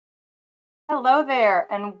Hello there,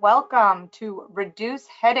 and welcome to Reduce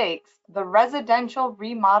Headaches, the Residential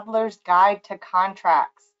Remodeler's Guide to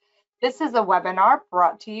Contracts. This is a webinar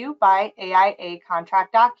brought to you by AIA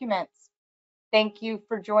Contract Documents. Thank you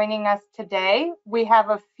for joining us today. We have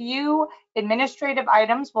a few administrative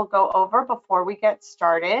items we'll go over before we get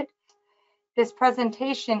started. This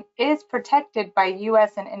presentation is protected by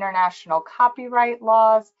U.S. and international copyright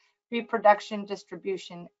laws. Reproduction,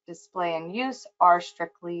 distribution, display, and use are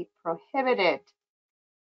strictly prohibited.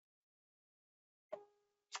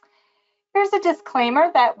 Here's a disclaimer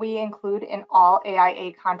that we include in all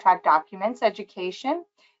AIA contract documents education.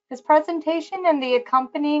 This presentation and the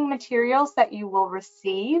accompanying materials that you will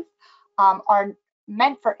receive are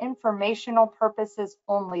meant for informational purposes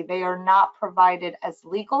only. They are not provided as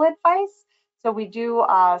legal advice, so we do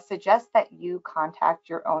suggest that you contact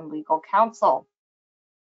your own legal counsel.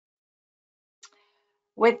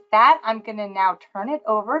 With that, I'm going to now turn it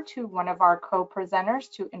over to one of our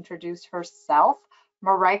co-presenters to introduce herself.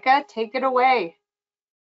 Marika, take it away.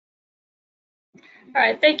 All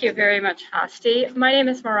right, thank you very much, Hasti. My name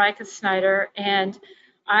is Marika Snyder, and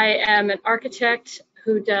I am an architect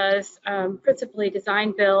who does principally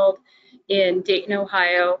design build in Dayton,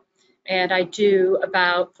 Ohio. And I do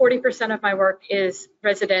about 40% of my work is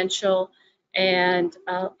residential, and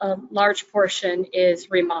a large portion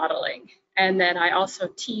is remodeling. And then I also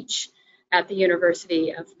teach at the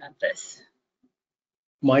University of Memphis.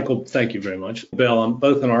 Michael, thank you very much. Bill, I'm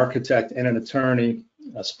both an architect and an attorney.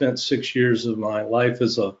 I spent 6 years of my life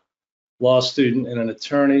as a law student and an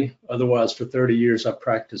attorney. Otherwise, for 30 years, I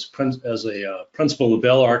practiced as a principal of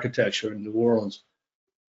Bell Architecture in New Orleans.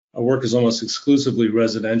 My work is almost exclusively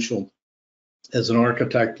residential. As an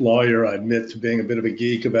architect lawyer, I admit to being a bit of a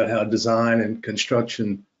geek about how design and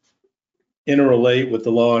construction interrelate with the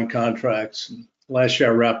law and contracts. Last year,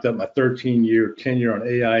 I wrapped up my 13-year tenure on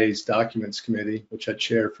AIA's Documents Committee, which I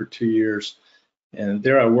chaired for 2 years. And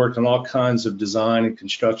there I worked on all kinds of design and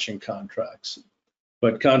construction contracts.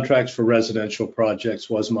 But contracts for residential projects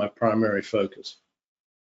was my primary focus.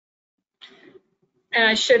 And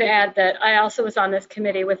I should add that I also was on this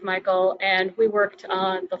committee with Michael, and we worked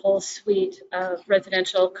on the whole suite of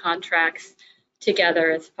residential contracts together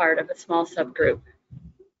as part of a small subgroup.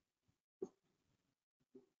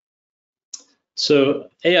 So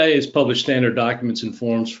AIA has published standard documents and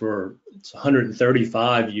forms for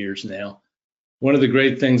 135 years now. One of the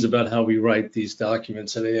great things about how we write these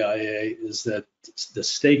documents at AIA is that the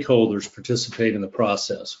stakeholders participate in the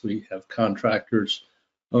process. We have contractors,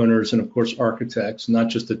 owners, and of course architects, not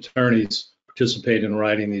just attorneys, participate in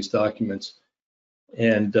writing these documents.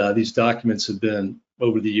 And these documents have been,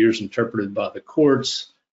 over the years, interpreted by the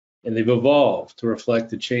courts, and they've evolved to reflect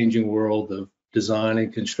the changing world of design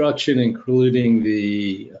and construction, including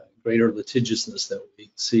the greater litigiousness that we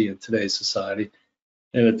see in today's society.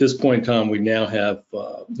 And at this point in time, we now have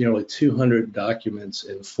nearly 200 documents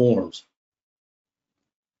and forms.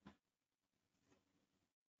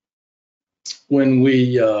 When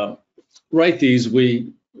we write these,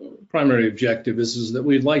 primary objective is that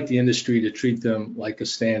we'd like the industry to treat them like a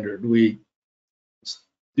standard. We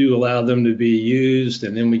do allow them to be used,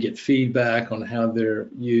 and then we get feedback on how they're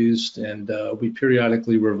used, and we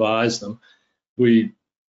periodically revise them.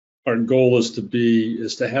 Our goal is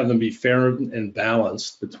to have them be fair and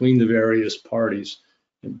balanced between the various parties,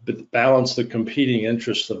 but balance the competing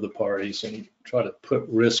interests of the parties and try to put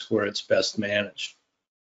risk where it's best managed.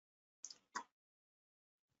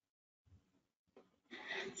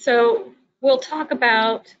 So we'll talk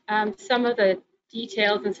about some of the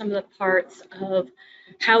details and some of the parts of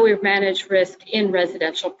how we manage risk in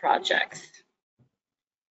residential projects.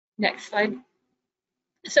 Next slide.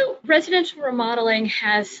 So residential remodeling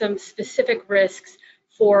has some specific risks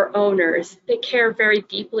for owners. They care very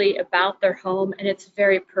deeply about their home, and it's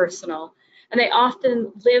very personal. And they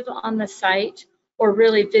often live on the site or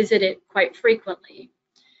really visit it quite frequently.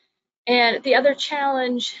 And the other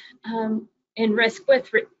challenge in risk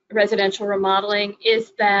with residential remodeling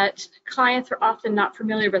is that clients are often not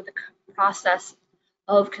familiar with the process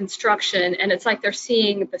of construction, and it's like they're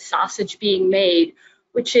seeing the sausage being made,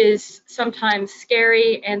 which is sometimes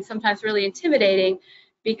scary and sometimes really intimidating,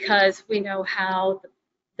 because we know how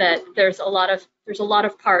that there's a lot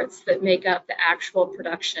of parts that make up the actual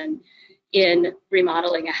production in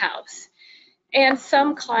remodeling a house. And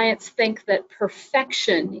some clients think that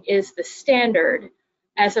perfection is the standard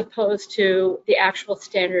as opposed to the actual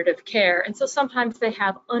standard of care. And so sometimes they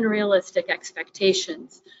have unrealistic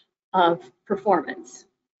expectations of performance.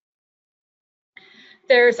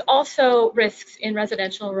 There's also risks in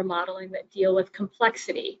residential remodeling that deal with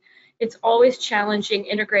complexity. it's always challenging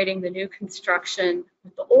integrating the new construction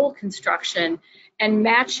with the old construction and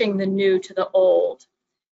matching the new to the old.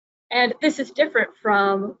 And this is different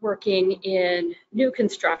from working in new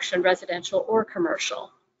construction, residential or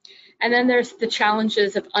commercial. And then there's the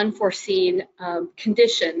challenges of unforeseen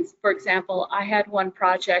conditions. For example, I had one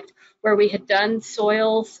project where we had done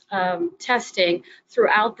soils testing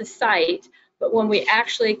throughout the site, but when we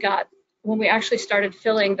actually started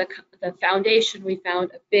filling the foundation, we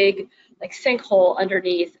found a big sinkhole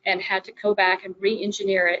underneath and had to go back and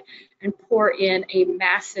re-engineer it and pour in a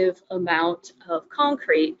massive amount of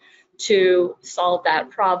concrete to solve that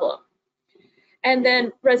problem. And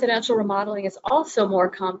then residential remodeling is also more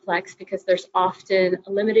complex because there's often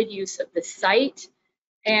a limited use of the site,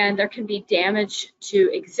 and there can be damage to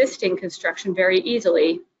existing construction very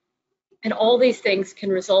easily. And all these things can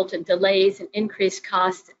result in delays and increased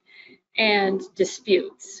costs and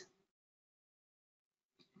disputes.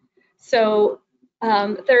 So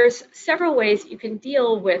there's several ways you can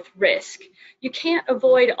deal with risk. You can't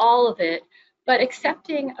avoid all of it, but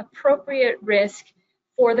accepting appropriate risk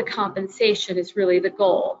for the compensation is really the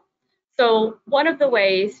goal. So one of the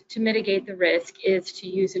ways to mitigate the risk is to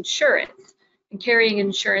use insurance, and carrying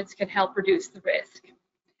insurance can help reduce the risk.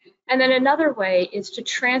 And then another way is to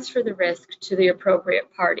transfer the risk to the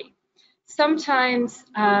appropriate party. Sometimes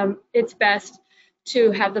it's best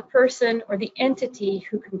to have the person or the entity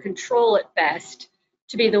who can control it best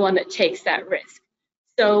to be the one that takes that risk.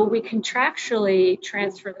 So we contractually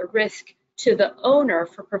transfer the risk to the owner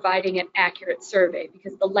for providing an accurate survey,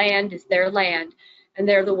 because the land is their land and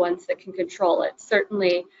they're the ones that can control it.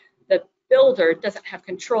 Certainly the builder doesn't have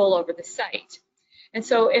control over the site. And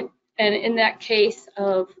so in that case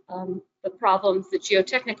of the problems, the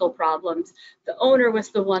geotechnical problems, the owner was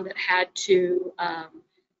the one that had to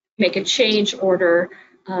make a change order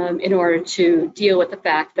in order to deal with the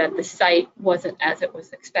fact that the site wasn't as it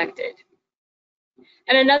was expected.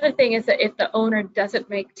 And another thing is that if the owner doesn't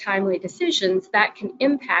make timely decisions, that can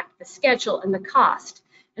impact the schedule and the cost.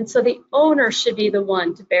 And so the owner should be the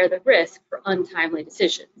one to bear the risk for untimely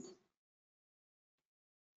decisions.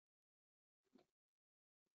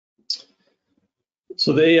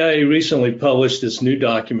 So the AIA recently published this new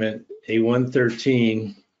document,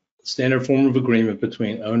 A113, standard form of agreement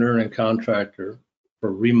between owner and contractor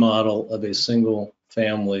for remodel of a single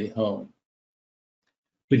family home.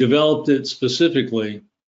 We developed it specifically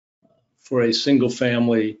for a single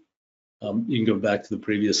family. You can go back to the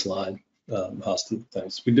previous slide, Hosty,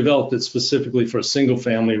 thanks. We developed it specifically for a single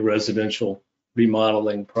family residential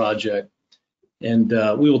remodeling project. And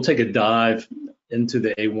we will take a dive into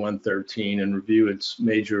the A113 and review its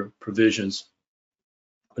major provisions.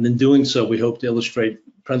 And in doing so, we hope to illustrate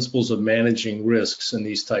principles of managing risks in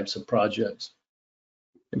these types of projects.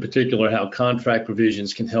 In particular, how contract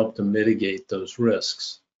provisions can help to mitigate those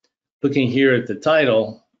risks. Looking here at the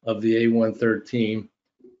title of the A113,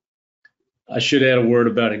 I should add a word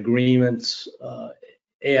about agreements.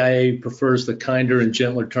 AIA prefers the kinder and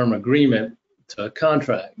gentler term agreement to a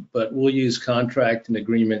contract, but we'll use contract and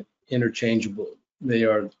agreement interchangeably. They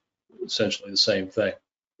are essentially the same thing.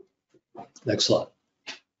 Next slide.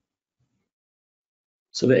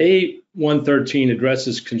 So the A113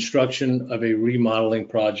 addresses construction of a remodeling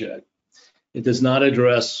project. It does not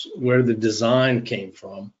address where the design came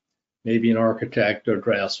from. Maybe an architect or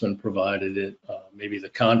draftsman provided it. Maybe the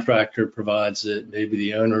contractor provides it. Maybe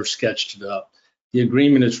the owner sketched it up. The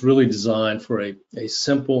agreement is really designed for a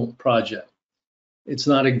simple project. It's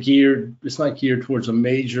not geared towards a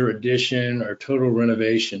major addition or total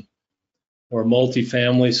renovation or a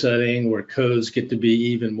multifamily setting where codes get to be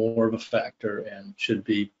even more of a factor and should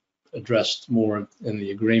be addressed more in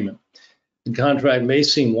the agreement. The contract may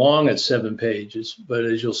seem long at 7 pages, but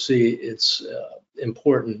as you'll see, it's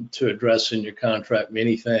important to address in your contract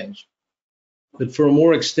many things. But for a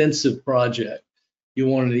more extensive project, you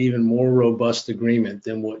want an even more robust agreement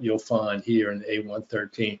than what you'll find here in the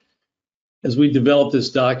A113. As we developed this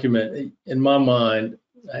document, in my mind,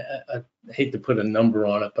 I hate to put a number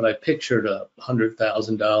on it, but I pictured a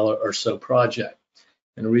 $100,000 or so project.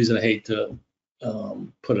 And the reason I hate to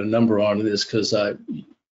put a number on it is because I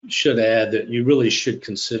should add that you really should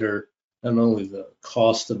consider not only the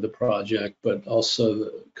cost of the project, but also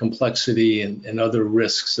the complexity and other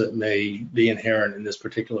risks that may be inherent in this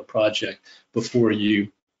particular project before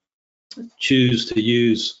you choose to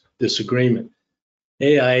use this agreement.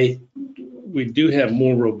 AIA, we do have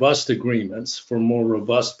more robust agreements for more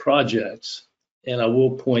robust projects, and I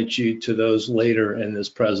will point you to those later in this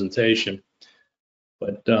presentation.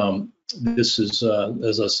 But this is,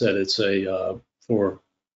 as I said, it's for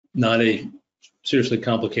not a seriously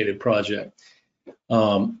complicated project.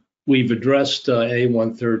 we've addressed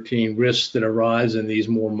A113 risks that arise in these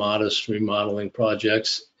more modest remodeling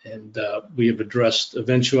projects, and we have addressed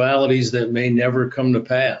eventualities that may never come to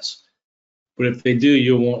pass. But if they do,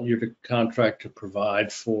 you'll want your contractor to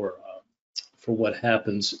provide for what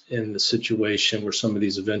happens in the situation where some of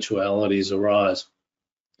these eventualities arise.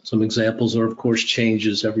 Some examples are, of course,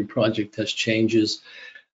 changes. Every project has changes.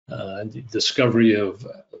 The discovery of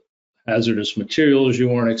hazardous materials you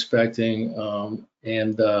weren't expecting,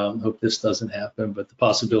 and hope this doesn't happen, but the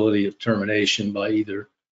possibility of termination by either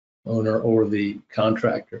owner or the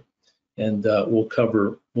contractor. And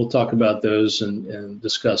we'll talk about those and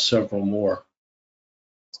discuss several more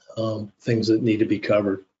things that need to be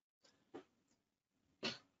covered.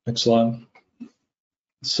 Next slide.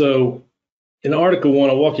 So in Article 1,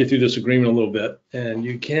 I'll walk you through this agreement a little bit, and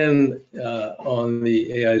you can, on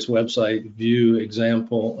the AIA's website, view an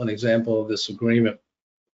example of this agreement.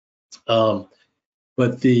 But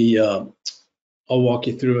I'll walk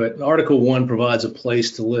you through it. Article 1 provides a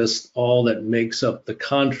place to list all that makes up the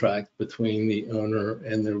contract between the owner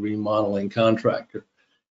and the remodeling contractor.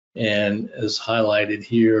 And as highlighted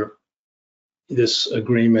here, this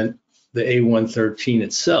agreement, the A113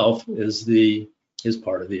 itself is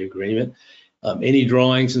part of the agreement. Any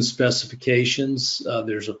drawings and specifications,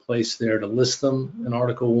 there's a place there to list them in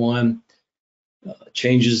Article 1.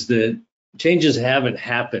 Changes haven't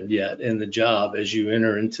happened yet in the job as you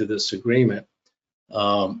enter into this agreement.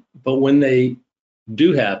 But when they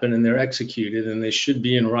do happen and they're executed, and they should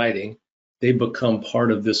be in writing, they become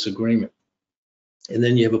part of this agreement. And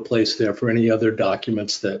then you have a place there for any other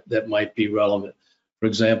documents that might be relevant. For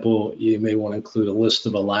example, you may want to include a list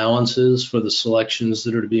of allowances for the selections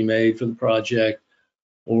that are to be made for the project,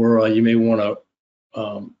 or you may want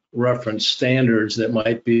to reference standards that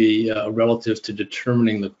might be relative to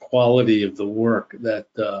determining the quality of the work that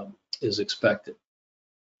is expected.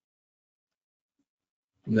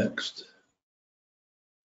 Next.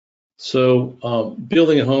 So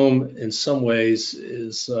building a home in some ways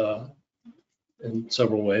is, in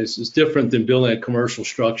several ways, is different than building a commercial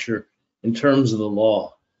structure in terms of the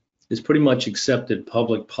law. It's pretty much accepted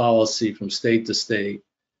public policy from state to state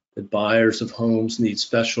that buyers of homes need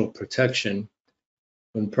special protection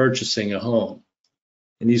when purchasing a home.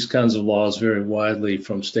 And these kinds of laws vary widely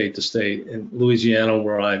from state to state. In Louisiana,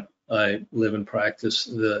 where I live and practice,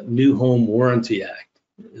 the New Home Warranty Act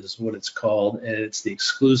is what it's called, and it's the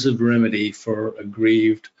exclusive remedy for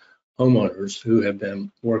aggrieved homeowners who have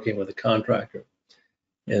been working with a contractor.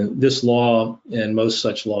 And this law and most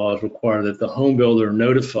such laws require that the home builder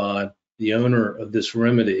notify the owner of this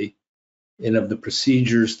remedy and of the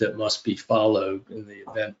procedures that must be followed in the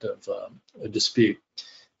event of a dispute.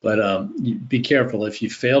 But be careful. If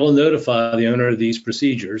you fail to notify the owner of these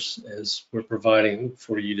procedures, as we're providing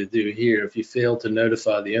for you to do here, if you fail to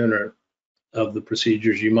notify the owner of the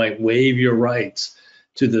procedures, you might waive your rights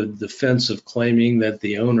to the defense of claiming that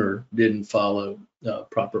the owner didn't follow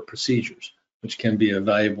proper procedures, which can be a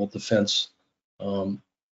valuable defense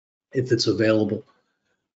if it's available.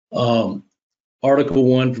 Article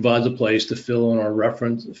 1 provides a place to fill in or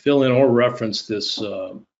reference this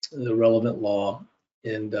the relevant law,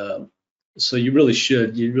 and so you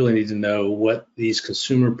really need to know what these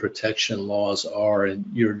consumer protection laws are in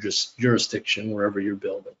your jurisdiction wherever you're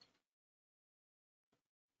building.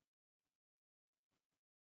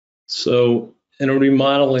 So in a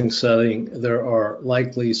remodeling setting, there are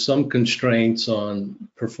likely some constraints on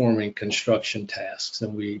performing construction tasks,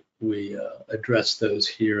 and we address those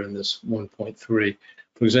here in this 1.3.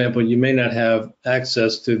 For example, you may not have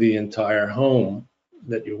access to the entire home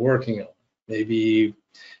that you're working on. Maybe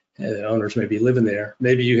the owners may be living there.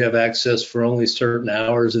 Maybe you have access for only certain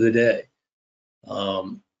hours of the day.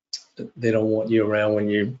 They don't want you around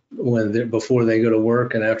before they go to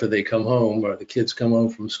work and after they come home, or the kids come home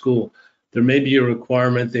from school. There may be a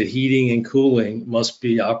requirement that heating and cooling must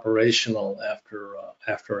be operational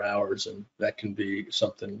after hours, and that can be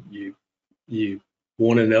something you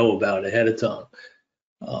want to know about ahead of time.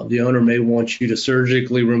 The owner may want you to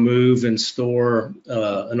surgically remove and store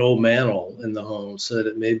an old mantle in the home so that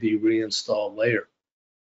it may be reinstalled later.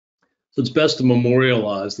 So it's best to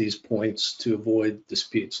memorialize these points to avoid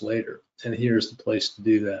disputes later, and here's the place to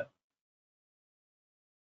do that.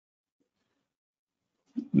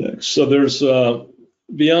 Next, so there's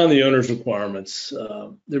beyond the owner's requirements,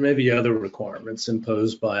 there may be other requirements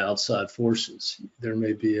imposed by outside forces. There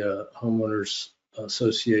may be a homeowners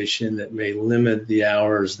association that may limit the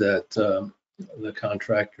hours that the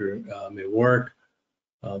contractor may work.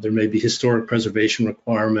 There may be historic preservation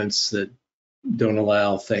requirements that don't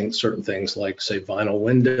allow certain things like, say, vinyl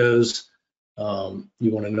windows.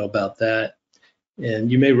 You want to know about that.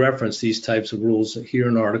 And you may reference these types of rules here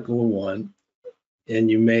in Article 1,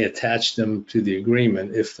 and you may attach them to the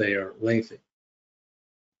agreement if they are lengthy.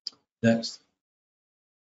 Next.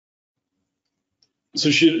 So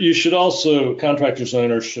you should also, contractors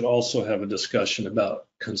owners should also have a discussion about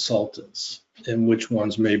consultants and which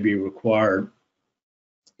ones may be required.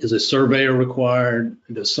 Is a surveyor required?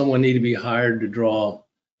 Does someone need to be hired to draw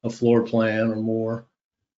a floor plan or more?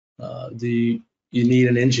 Do you need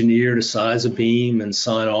an engineer to size a beam and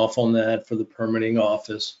sign off on that for the permitting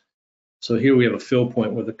office? So here we have a fill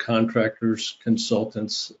point where the contractors,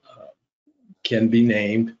 consultants can be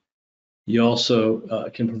named. You also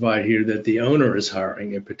can provide here that the owner is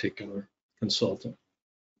hiring a particular consultant.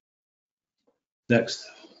 Next.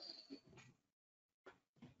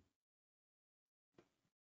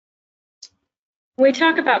 When we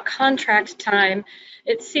talk about contract time,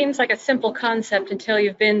 it seems like a simple concept until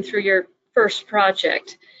you've been through your first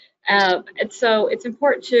project. And so it's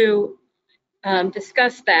important to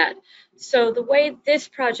discuss that. So the way this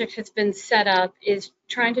project has been set up is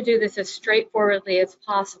trying to do this as straightforwardly as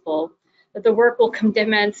possible, that the work will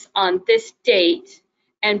commence on this date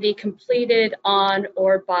and be completed on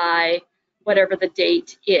or by whatever the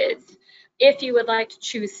date is. If you would like to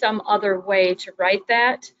choose some other way to write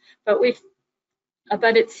that, but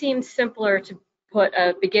it seems simpler to put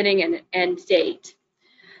a beginning and end date.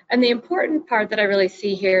 And the important part that I really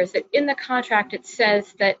see here is that in the contract it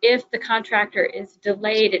says that if the contractor is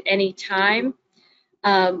delayed at any time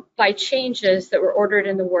by changes that were ordered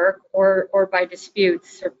in the work or by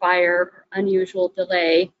disputes or fire or unusual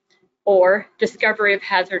delay or discovery of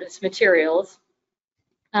hazardous materials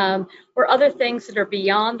or other things that are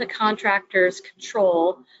beyond the contractor's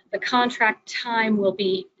control, the contract time will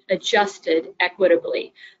be adjusted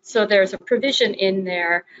equitably. So there's a provision in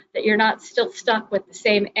there that you're not still stuck with the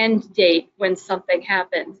same end date when something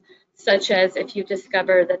happens, such as if you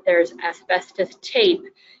discover that there's asbestos tape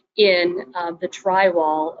in the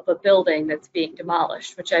drywall of a building that's being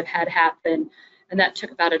demolished, which I've had happen, and that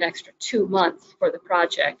took about an extra 2 months for the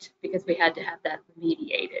project because we had to have that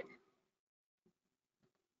remediated.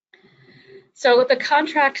 So with the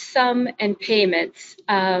contract sum and payments,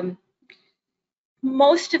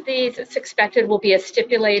 most of these, it's expected, will be a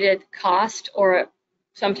stipulated cost or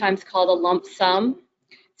sometimes called a lump sum.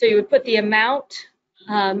 So you would put the amount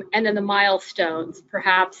and then the milestones,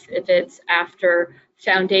 perhaps if it's after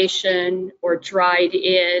foundation or dried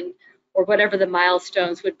in or whatever the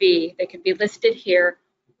milestones would be, they can be listed here.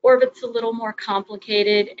 Or if it's a little more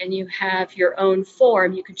complicated and you have your own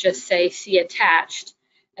form, you could just say see attached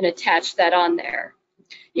and attach that on there.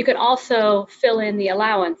 You can also fill in the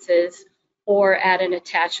allowances or add an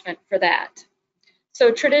attachment for that.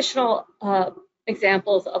 So traditional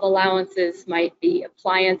examples of allowances might be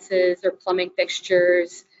appliances or plumbing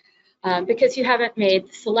fixtures because you haven't made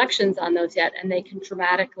the selections on those yet and they can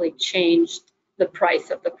dramatically change the price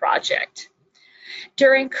of the project.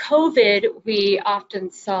 During COVID, we often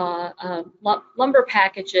saw lumber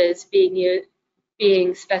packages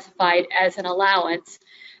being specified as an allowance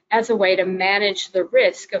as a way to manage the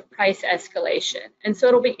risk of price escalation. And so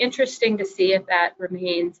it'll be interesting to see if that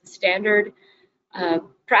remains standard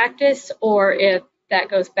practice or if that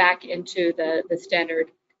goes back into the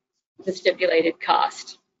standard, the stipulated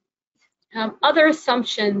cost. Other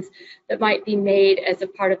assumptions that might be made as a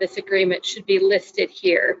part of this agreement should be listed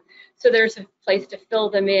here. So there's a place to fill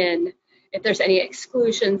them in if there's any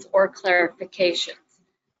exclusions or clarifications.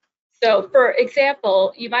 So for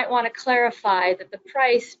example, you might want to clarify that the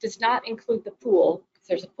price does not include the pool, because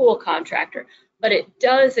there's a pool contractor, but it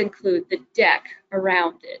does include the deck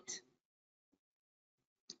around it.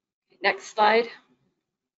 Next slide.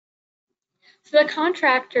 So the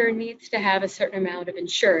contractor needs to have a certain amount of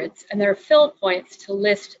insurance, and there are fill points to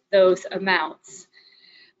list those amounts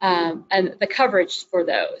and the coverage for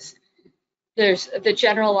those. There's the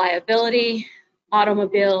general liability,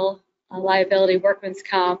 automobile liability, workman's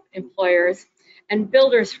comp, employers, and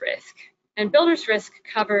builder's risk. And builder's risk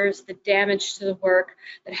covers the damage to the work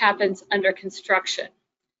that happens under construction.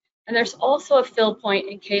 And there's also a fill point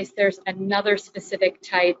in case there's another specific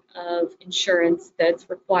type of insurance that's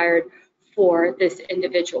required for this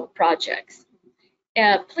individual projects.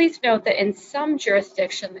 Please note that in some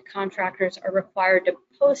jurisdictions, the contractors are required to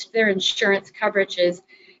post their insurance coverages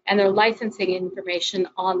and their licensing information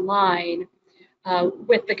online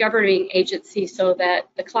with the governing agency so that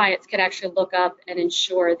the clients can actually look up and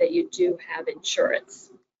ensure that you do have insurance.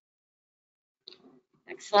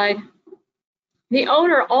 Next slide. The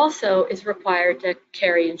owner also is required to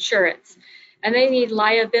carry insurance, and they need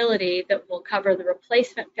liability that will cover the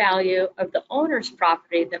replacement value of the owner's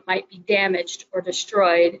property that might be damaged or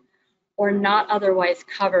destroyed or not otherwise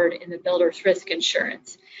covered in the builder's risk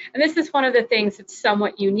insurance. And this is one of the things that's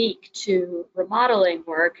somewhat unique to remodeling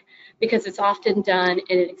work because it's often done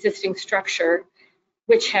in an existing structure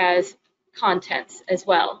which has contents as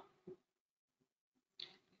well.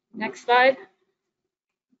 Next slide.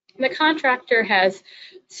 The contractor has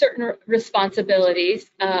certain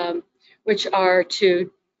responsibilities, which are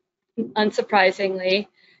to, unsurprisingly,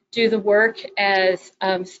 do the work as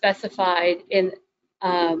specified in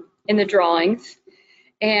the drawings.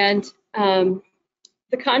 And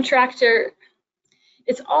the contractor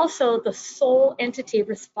is also the sole entity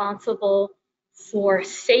responsible for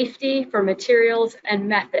safety, for materials and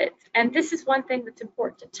methods. And this is one thing that's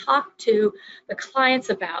important to talk to the clients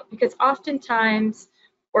about, because oftentimes,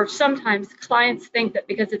 or sometimes, clients think that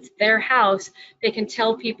because it's their house, they can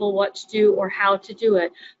tell people what to do or how to do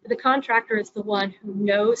it. But the contractor is the one who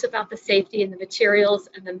knows about the safety and the materials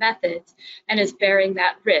and the methods and is bearing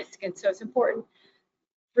that risk. And so it's important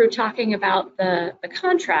through talking about the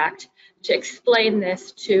contract to explain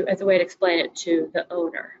this to, as a way to explain it to the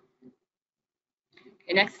owner.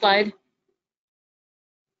 Okay, next slide.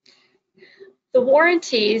 The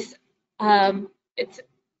warranties,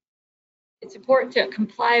 it's important to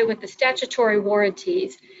comply with the statutory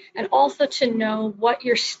warranties and also to know what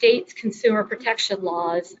your state's consumer protection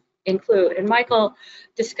laws include. And Michael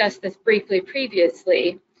discussed this briefly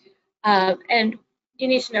previously. And you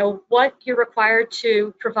need to know what you're required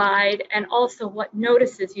to provide and also what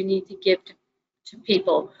notices you need to give to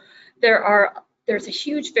people. There's a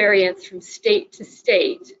huge variance from state to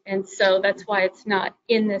state, and so that's why it's not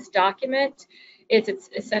in this document. It's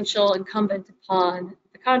essential, incumbent upon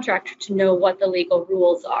the contractor to know what the legal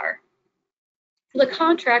rules are. The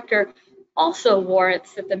contractor also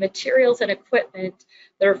warrants that the materials and equipment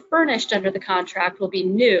that are furnished under the contract will be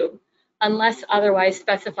new, unless otherwise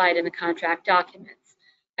specified in the contract documents.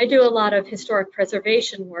 I do a lot of historic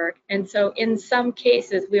preservation work, and so in some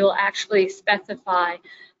cases we will actually specify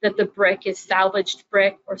that the brick is salvaged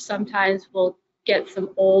brick, or sometimes we'll get some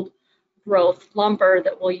old growth lumber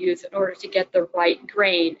that we'll use in order to get the right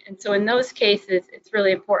grain. And so in those cases, it's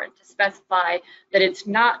really important to specify that it's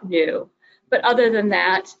not new. But other than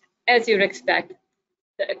that, as you would expect,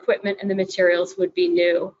 the equipment and the materials would be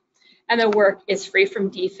new. And the work is free from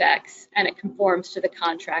defects, and it conforms to the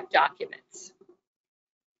contract documents.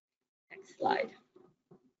 Next slide.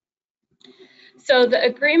 So the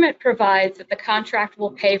agreement provides that the contract will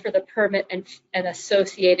pay for the permit and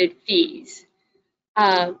associated fees.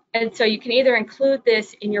 And so you can either include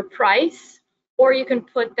this in your price, or you can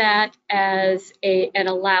put that as an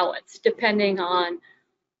allowance, depending on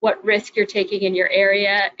what risk you're taking in your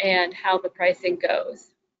area and how the pricing goes.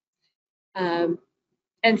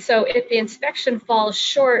 And so if the inspection falls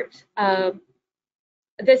short,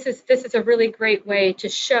 this is a really great way to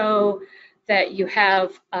show that you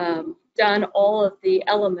have done all of the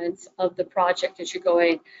elements of the project as you're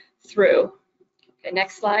going through. Okay,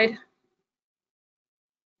 next slide.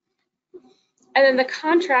 And then the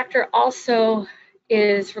contractor also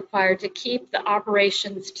is required to keep the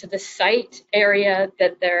operations to the site area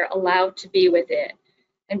that they're allowed to be within.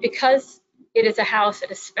 And because it is a house,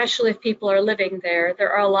 and especially if people are living there,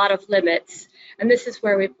 there are a lot of limits. And this is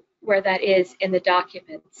where that is in the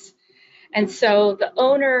documents. And so the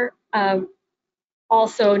owner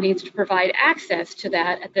also needs to provide access to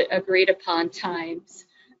that at the agreed upon times.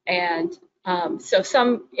 And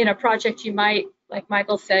so in a project you might, like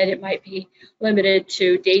Michael said, it might be limited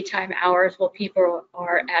to daytime hours while people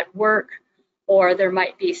are at work, or there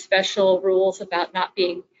might be special rules about not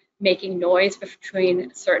making noise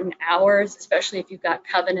between certain hours, especially if you've got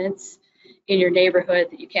covenants in your neighborhood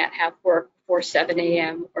that you can't have work before 7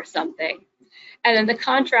 a.m. or something. And then the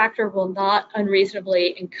contractor will not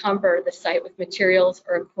unreasonably encumber the site with materials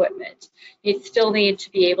or equipment. You still need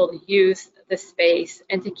to be able to use the space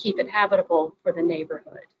and to keep it habitable for the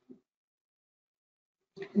neighborhood.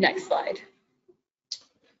 Next slide.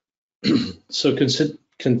 So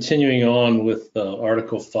continuing on with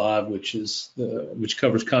Article 5, which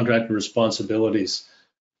covers contractor responsibilities,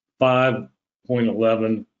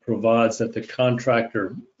 5.11 provides that the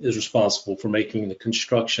contractor is responsible for making the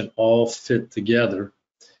construction all fit together,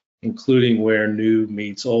 including where new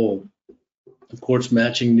meets old. Of course,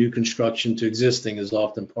 matching new construction to existing is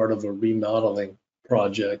often part of a remodeling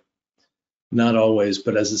project. Not always,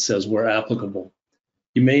 but as it says, where applicable.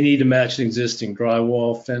 You may need to match an existing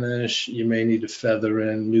drywall finish. You may need to feather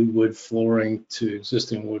in new wood flooring to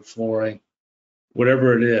existing wood flooring.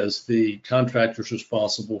 Whatever it is, the contractor is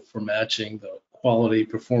responsible for matching the quality,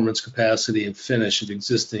 performance, capacity, and finish of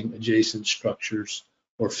existing adjacent structures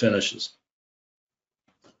or finishes.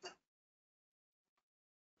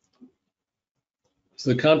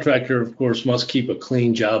 So the contractor, of course, must keep a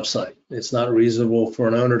clean job site. It's not reasonable for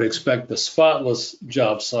an owner to expect a spotless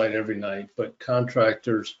job site every night, but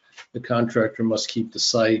the contractor must keep the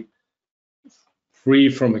site free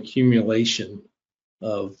from accumulation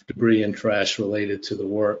of debris and trash related to the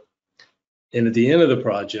work. And at the end of the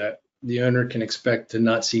project, the owner can expect to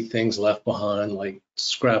not see things left behind like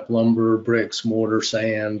scrap lumber, bricks, mortar,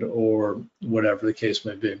 sand, or whatever the case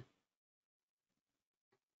may be.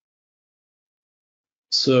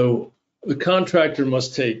 So the contractor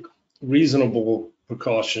must take reasonable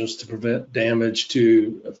precautions to prevent damage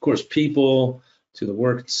to, of course, people, to the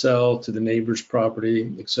work itself, to the neighbor's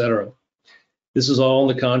property, etc. This is all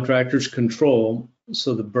in the contractor's control,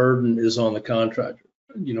 so the burden is on the contractor.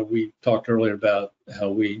 You know, we talked earlier about how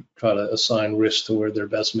we try to assign risks to where they're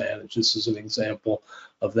best managed. This is an example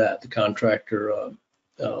of that. The contractor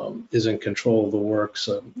is in control of the work,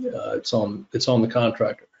 so it's on the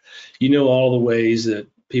contractor. You know all the ways that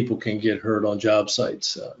people can get hurt on job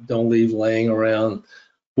sites. Don't leave laying around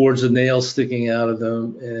boards with nails sticking out of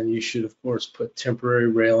them, and you should, of course, put temporary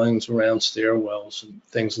railings around stairwells and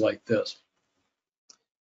things like this.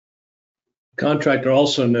 The contractor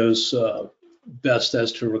also knows best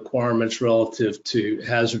as to requirements relative to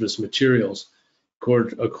hazardous materials.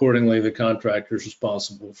 Accordingly, the contractor is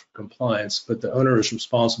responsible for compliance, but the owner is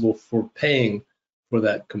responsible for paying for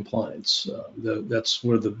that compliance. That's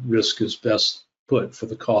where the risk is best put for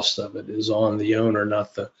the cost of it is on the owner,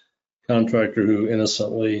 not the contractor who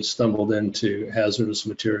innocently stumbled into hazardous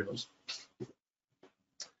materials.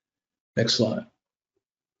 Next slide.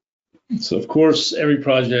 So of course, every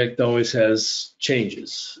project always has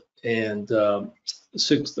changes, and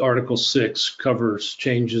Article 6 covers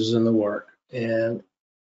changes in the work. And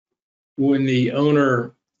when the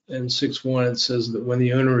owner, in 6.1, it says that when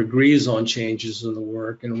the owner agrees on changes in the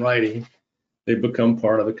work in writing, they become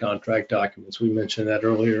part of the contract documents. We mentioned that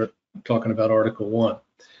earlier, talking about Article 1.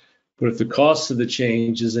 But if the cost of the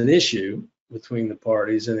change is an issue between the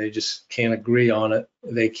parties and they just can't agree on it,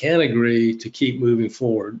 they can agree to keep moving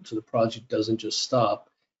forward so the project doesn't just stop,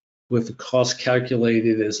 with the cost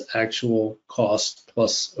calculated as actual cost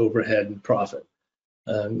plus overhead and profit.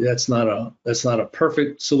 That's not a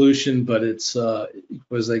perfect solution, but it's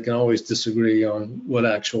because they can always disagree on what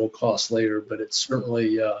actual costs later, but it's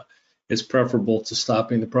certainly it's preferable to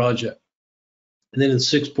stopping the project. And then in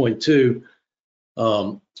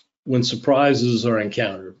 6.2, when surprises are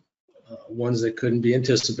encountered, ones that couldn't be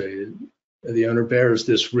anticipated, the owner bears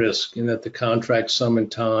this risk, and that the contract sum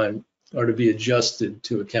and time are to be adjusted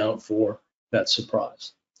to account for that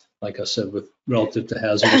surprise. Like I said, with relative to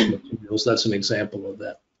hazardous materials, that's an example of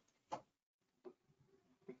that.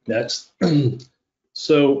 Next.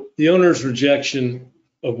 So the owner's rejection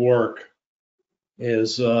of work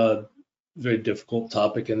is a very difficult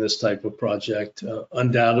topic in this type of project.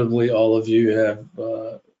 Undoubtedly, all of you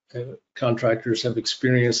have, contractors have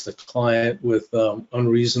experienced the client with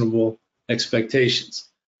unreasonable expectations.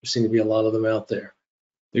 There seem to be a lot of them out there.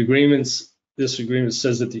 This agreement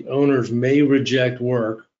says that the owners may reject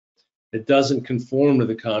work that doesn't conform to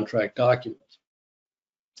the contract document.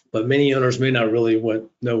 But many owners may not really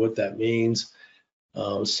know what that means.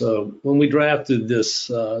 So when we drafted this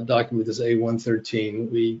document, this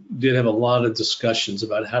A113, we did have a lot of discussions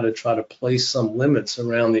about how to try to place some limits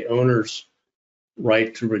around the owner's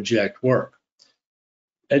right to reject work.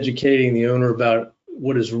 Educating the owner about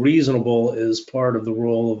what is reasonable is part of the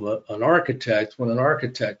role of an architect when an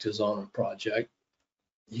architect is on a project.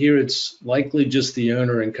 Here it's likely just the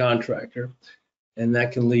owner and contractor, and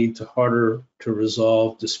that can lead to harder to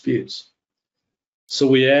resolve disputes. So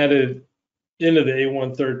we added into the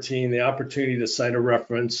A113 the opportunity to cite a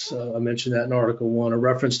reference. I mentioned that in Article 1, a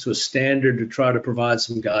reference to a standard to try to provide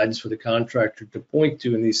some guidance for the contractor to point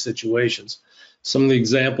to in these situations. Some of the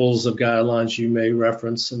examples of guidelines you may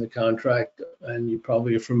reference in the contract, and you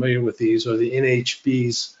probably are familiar with these, are the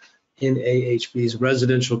NAHB's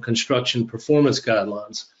Residential Construction Performance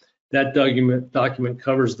Guidelines. That document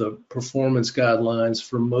covers the performance guidelines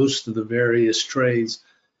for most of the various trades.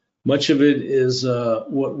 Much of it is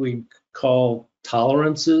what we call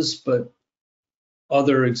tolerances, but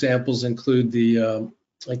other examples include the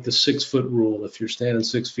like the 6-foot rule. If you're standing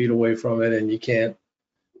 6 feet away from it and you can't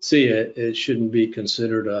see it, it shouldn't be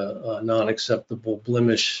considered a non-acceptable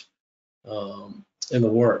blemish in the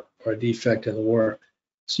work or a defect in the work.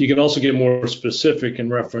 So you can also get more specific and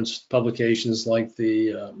reference publications like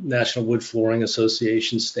the National Wood Flooring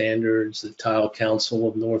Association standards, the Tile Council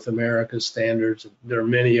of North America standards. There are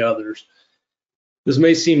many others. This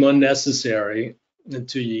may seem unnecessary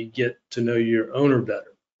until you get to know your owner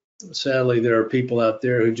better. sadly, there are people out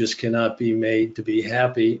there who just cannot be made to be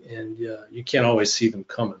happy, and you can't always see them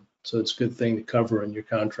coming. So it's a good thing to cover in your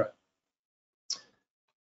contract.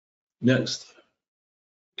 Next.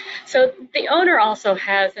 So the owner also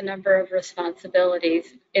has a number of responsibilities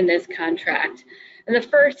in this contract. And the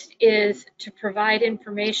first is to provide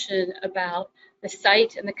information about the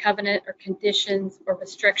site and the covenant or conditions or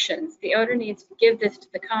restrictions. The owner needs to give this to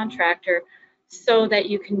the contractor so that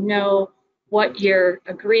you can know what you're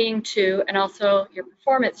agreeing to, and also your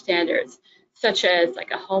performance standards, such as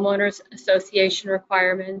like a homeowners association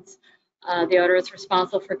requirements. The owner is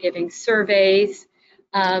responsible for giving surveys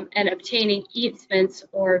and obtaining easements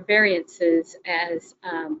or variances as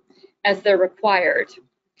they're required.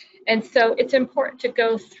 And so it's important to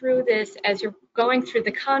go through this as you're going through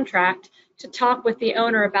the contract, to talk with the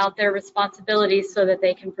owner about their responsibilities so that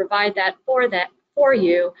they can provide that for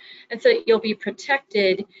you, and so that you'll be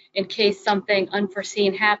protected in case something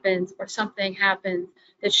unforeseen happens or something happens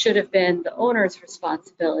that should have been the owner's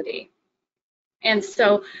responsibility. And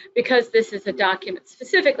so because this is a document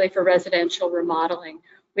specifically for residential remodeling,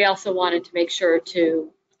 we also wanted to make sure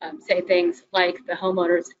to say things like the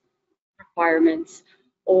homeowners requirements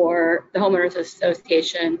or the homeowners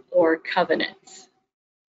association or covenants.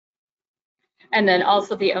 And then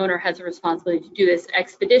also the owner has a responsibility to do this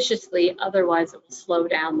expeditiously, otherwise it will slow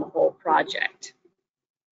down the whole project.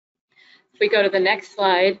 If we go to the next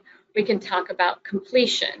slide, we can talk about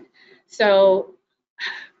completion. So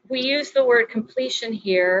we use the word completion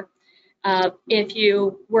here if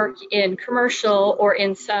you work in commercial, or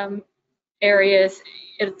in some areas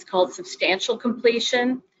it's called substantial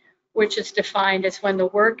completion, which is defined as when the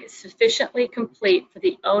work is sufficiently complete for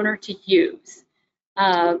the owner to use.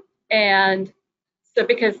 And so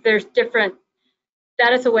because there's different,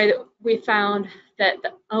 that is a way that we found that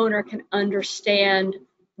the owner can understand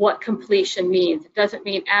what completion means. It doesn't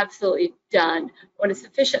mean absolutely done. When it's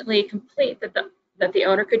sufficiently complete that the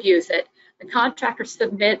owner could use it, the contractor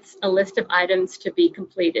submits a list of items to be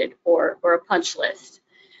completed, or a punch list.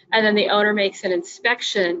 And then the owner makes an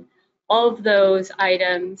inspection of those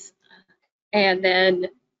items, and then the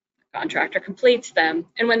contractor completes them.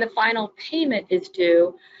 And when the final payment is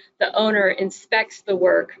due, the owner inspects the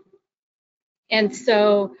work. And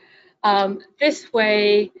so this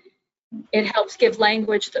way, it helps give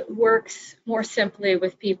language that works more simply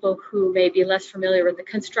with people who may be less familiar with the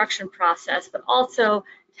construction process, but also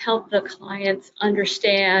help the clients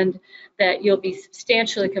understand that you'll be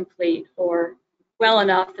substantially complete, or well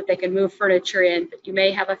enough that they can move furniture in, but you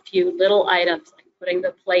may have a few little items like putting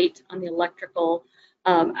the plate on the electrical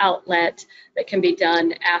outlet that can be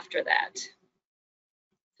done after that.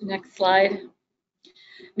 Next slide.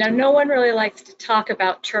 Now, no one really likes to talk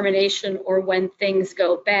about termination or when things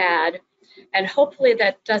go bad, and hopefully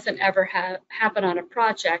that doesn't ever happen on a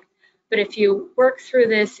project. But if you work through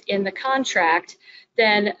this in the contract,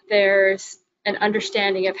 then there's an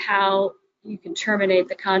understanding of how you can terminate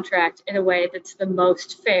the contract in a way that's the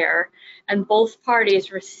most fair, and both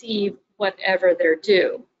parties receive whatever they're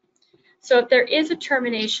due. So if there is a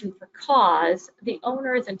termination for cause, the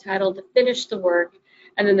owner is entitled to finish the work,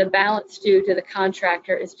 and then the balance due to the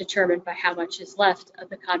contractor is determined by how much is left of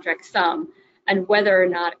the contract sum and whether or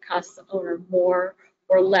not it costs the owner more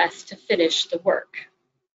or less to finish the work.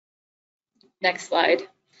 Next slide.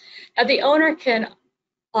 Now the owner can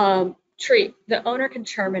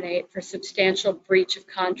terminate for substantial breach of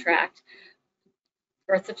contract,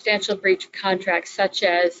 or a substantial breach of contract, such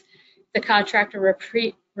as the contractor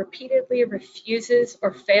repeatedly refuses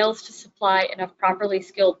or fails to supply enough properly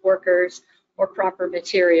skilled workers or proper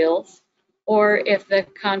materials, or if the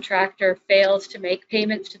contractor fails to make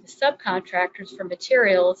payments to the subcontractors for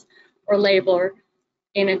materials or labor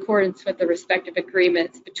in accordance with the respective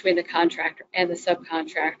agreements between the contractor and the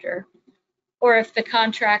subcontractor, or if the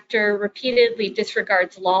contractor repeatedly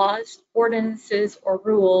disregards laws, ordinances, or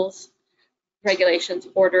rules, regulations,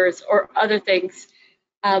 orders, or other things,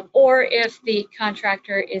 or if the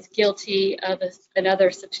contractor is guilty of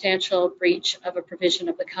another substantial breach of a provision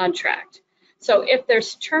of the contract. So if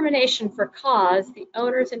there's termination for cause, the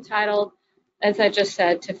owner is entitled, as I just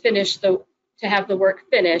said, to have the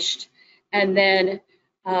work finished, and then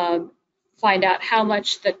find out how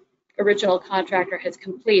much the original contractor has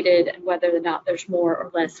completed and whether or not there's more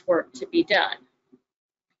or less work to be done.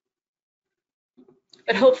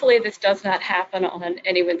 But hopefully this does not happen on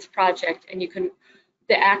anyone's project, and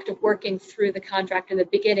the act of working through the contract in the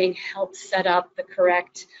beginning helps set up the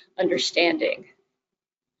correct understanding.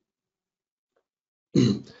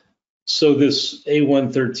 So this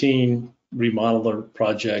A113 remodeler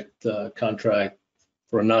project contract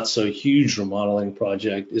for a not so huge remodeling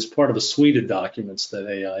project is part of a suite of documents that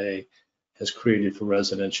AIA has created for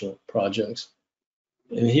residential projects.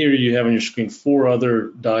 And here you have on your screen 4 other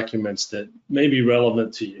documents that may be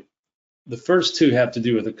relevant to you. The first 2 have to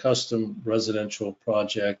do with a custom residential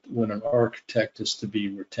project when an architect is to be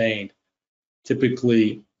retained.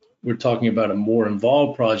 Typically, we're talking about a more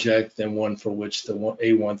involved project than one for which the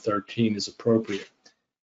A113 is appropriate.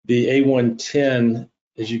 The A110,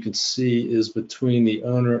 as you can see, is between the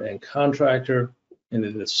owner and contractor, and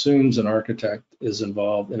it assumes an architect is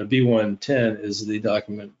involved. And a B110 is the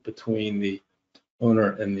document between the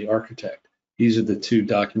owner and the architect. These are the 2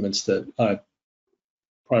 documents that I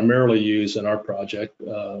primarily use in our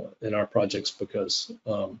projects because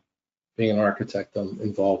being an architect, I'm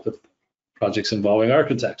involved with projects involving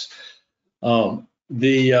architects.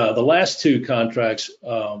 The last 2 contracts,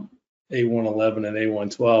 A111 and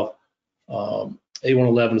A112,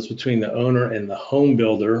 A111 is between the owner and the home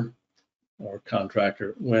builder or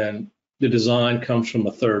contractor when the design comes from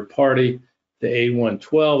a third party. The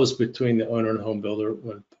A112 is between the owner and home builder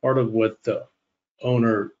when part of what the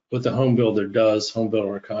home builder does, home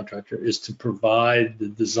builder or contractor, is to provide the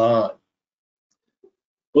design.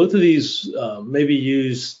 Both of these may be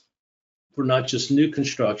used for not just new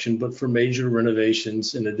construction, but for major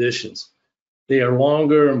renovations and additions. They are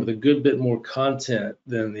longer and with a good bit more content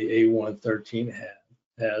than the A113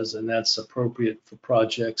 has, and that's appropriate for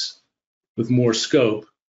projects with more scope,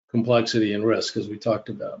 complexity, and risk, as we talked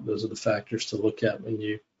about. Those are the factors to look at when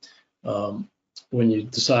you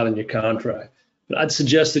decide on your contract. But I'd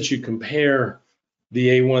suggest that you compare the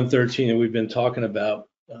A113 that we've been talking about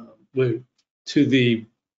to the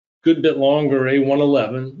good bit longer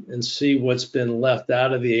A111 and see what's been left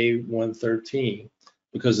out of the A113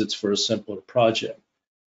 because it's for a simpler project.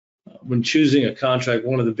 When choosing a contract,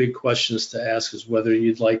 one of the big questions to ask is whether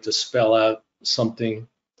you'd like to spell out something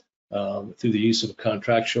through the use of a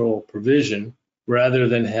contractual provision rather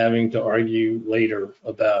than having to argue later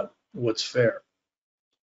about what's fair.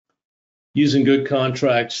 Using good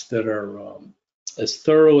contracts that are as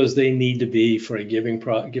thorough as they need to be for a given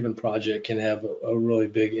project can have a really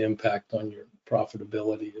big impact on your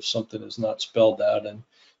profitability if something is not spelled out and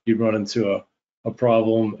you run into a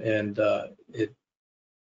problem and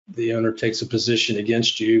the owner takes a position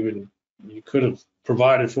against you and you could have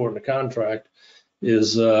provided for it in the contract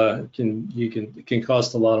can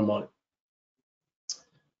cost a lot of money.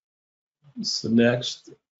 So next.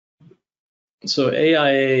 So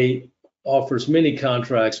AIA offers many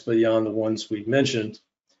contracts beyond the ones we've mentioned.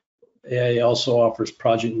 AIA also offers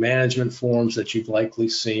project management forms that you've likely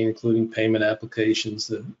seen, including payment applications,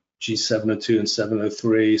 the G702 and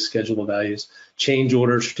 703, schedule of values, change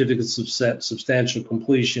orders, certificates of substantial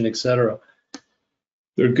completion, etc.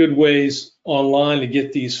 There are good ways online to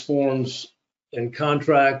get these forms and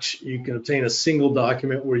contracts. You can obtain a single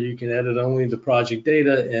document where you can edit only the project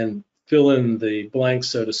data and fill in the blanks,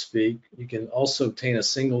 so to speak. You can also obtain a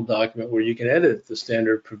single document where you can edit the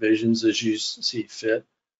standard provisions as you see fit.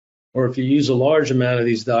 Or if you use a large amount of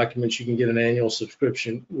these documents, you can get an annual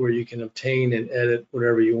subscription where you can obtain and edit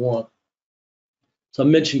whatever you want. So I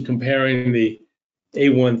mentioned comparing the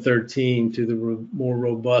A113 to the more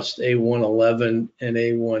robust A111 and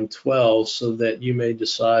A112 so that you may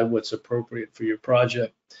decide what's appropriate for your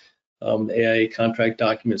project. The AIA Contract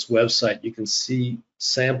Documents website, you can see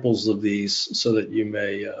samples of these so that you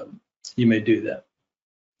may do that.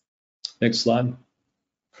 Next slide.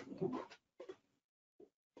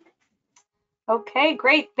 Okay,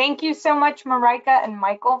 great. Thank you so much, Marika and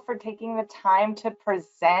Michael, for taking the time to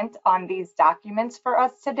present on these documents for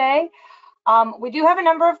us today. We do have a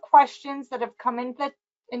number of questions that have come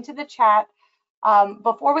into the chat.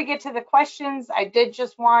 Before we get to the questions, I did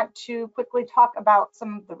just want to quickly talk about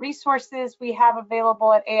some of the resources we have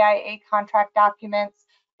available at AIA Contract Documents.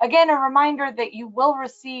 Again, a reminder that you will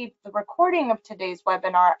receive the recording of today's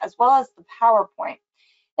webinar as well as the PowerPoint.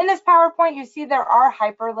 In this PowerPoint, you see there are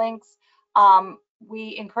hyperlinks.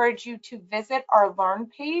 We encourage you to visit our Learn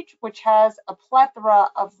page, which has a plethora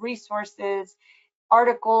of resources,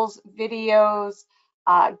 articles, videos,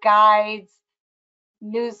 guides,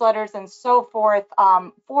 newsletters, and so forth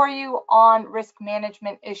for you on risk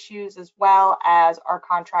management issues as well as our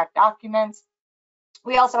contract documents.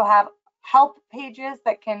 We also have help pages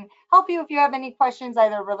that can help you if you have any questions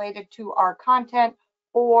either related to our content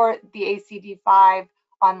or the ACD5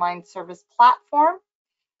 online service platform.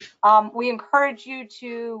 We encourage you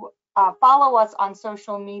to follow us on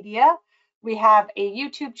social media. We have a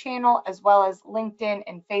YouTube channel as well as LinkedIn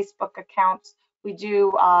and Facebook accounts. We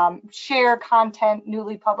do share content,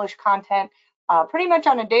 newly published content pretty much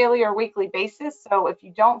on a daily or weekly basis. So if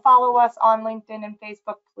you don't follow us on LinkedIn and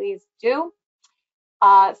Facebook, please do.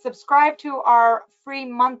 Subscribe to our free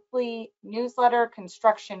monthly newsletter,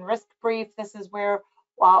 Construction Risk Brief. This is where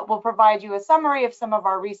we'll provide you a summary of some of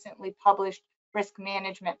our recently published risk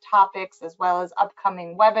management topics, as well as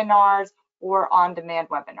upcoming webinars or on-demand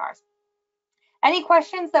webinars. Any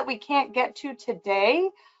questions that we can't get to today,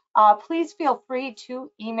 please feel free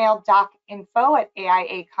to email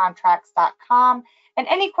docinfo@aiacontracts.com. And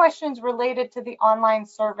any questions related to the online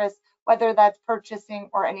service, whether that's purchasing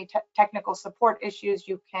or any technical support issues,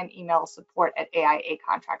 you can email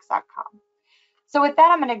support@aiacontracts.com. So with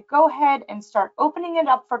that, I'm going to go ahead and start opening it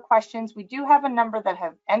up for questions. We do have a number that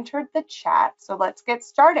have entered the chat, so let's get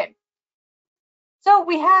started. So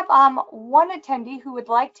we have one attendee who would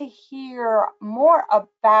like to hear more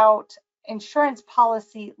about insurance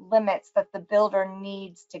policy limits that the builder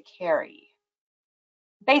needs to carry.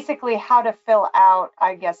 Basically, how to fill out,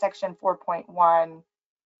 I guess, section 4.11,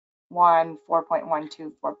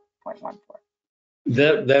 4.12, 4.14.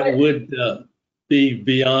 That would be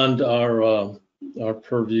beyond our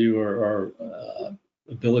purview or our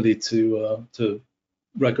ability to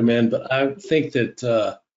recommend, but I think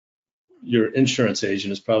that your insurance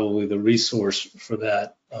agent is probably the resource for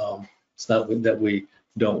that. It's not that we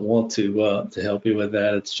don't want to help you with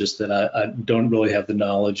that. It's just that I don't really have the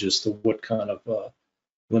knowledge as to what kind of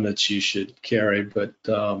limits you should carry. But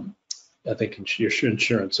I think your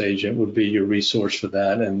insurance agent would be your resource for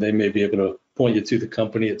that, and they may be able to point you to the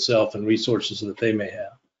company itself and resources that they may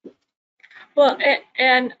have. Well,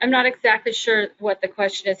 and I'm not exactly sure what the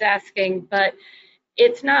question is asking, but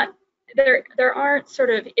it's not. There aren't sort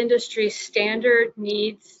of industry standard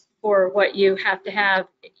needs for what you have to have.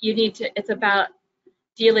 You need to, it's about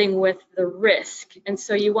dealing with the risk. And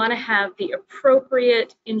so you want to have the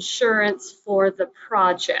appropriate insurance for the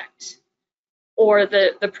project or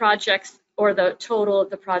the projects or the total of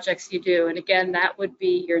the projects you do. And again, that would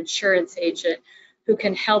be your insurance agent who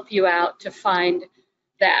can help you out to find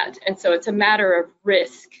that. And so it's a matter of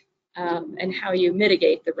risk and how you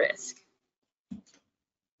mitigate the risk.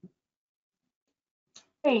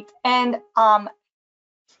 Great. And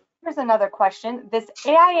here's another question. This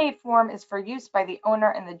AIA form is for use by the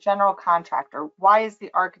owner and the general contractor. Why is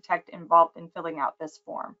the architect involved in filling out this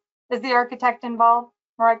form? Is the architect involved,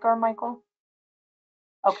 Marika or Michael?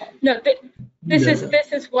 Okay. No, this is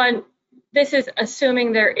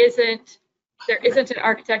assuming there isn't an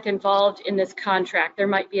architect involved in this contract. There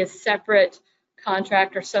might be a separate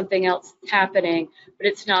contract or something else happening, but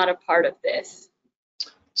it's not a part of this.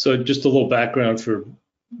 So just a little background for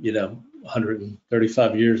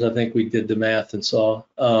 135 years, I think we did the math and saw.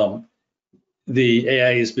 The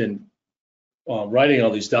AIA has been writing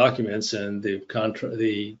all these documents, and the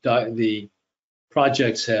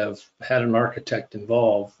projects have had an architect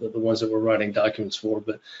involved, the ones that we're writing documents for.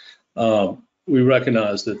 But we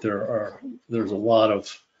recognize that there's a lot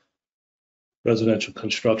of residential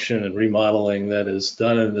construction and remodeling that is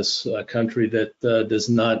done in this country that does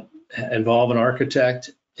not involve an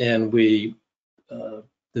architect, and we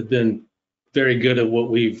have been very good at what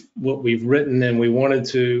we've written, and we wanted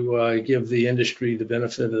to give the industry the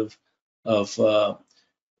benefit of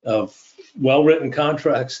well-written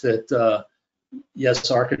contracts that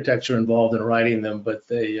yes, architects are involved in writing them, but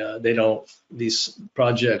these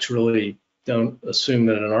projects really don't assume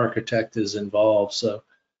that an architect is involved. So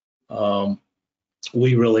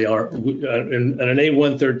we really aren't. In an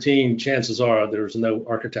A113, chances are there's no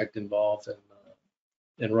architect involved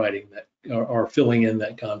in writing that or filling in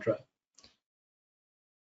that contract.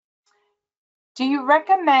 Do you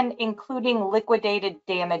recommend including liquidated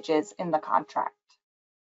damages in the contract?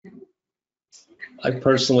 I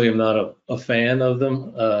personally am not a fan of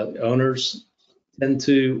them. Owners tend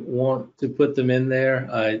to want to put them in there.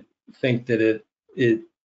 I think that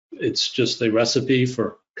it's just a recipe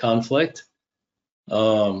for conflict.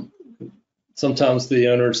 Sometimes the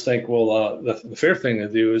owners think, well, the fair thing to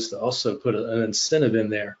do is to also put an incentive in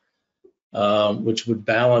there, which would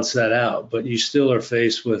balance that out. But you still are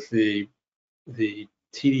faced with the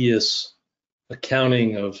tedious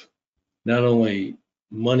accounting of not only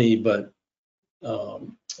money, but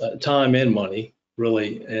time and money,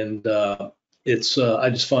 really. And I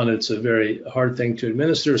just find it's a very hard thing to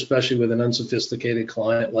administer, especially with an unsophisticated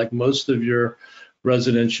client, like most of your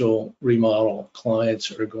residential remodel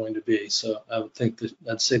clients are going to be. So I would think that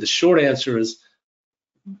I'd say the short answer is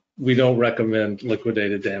we don't recommend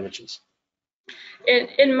liquidated damages.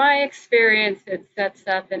 In my experience, it sets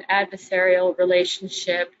up an adversarial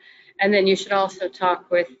relationship, and then you should also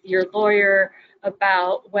talk with your lawyer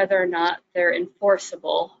about whether or not they're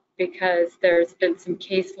enforceable, because there's been some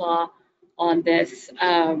case law on this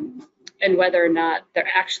and whether or not there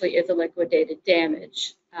actually is a liquidated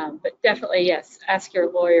damage. But definitely, yes, ask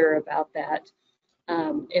your lawyer about that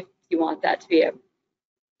if you want that to be a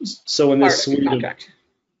So in part this of your suite of contract.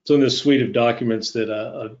 So in this suite of documents that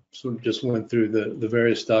I sort of just went through the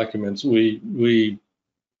various documents, we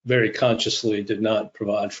very consciously did not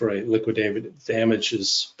provide for a liquidated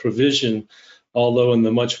damages provision, although in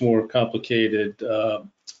the much more complicated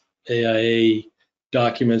AIA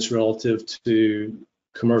documents relative to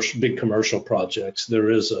big commercial projects, there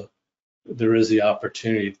is the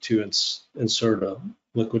opportunity to insert a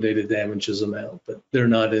liquidated damages amount, but they're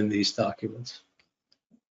not in these documents.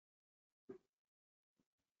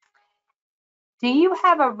 Do you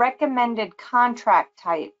have a recommended contract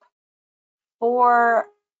type for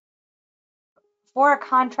a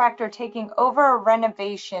contractor taking over a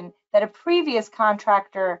renovation that a previous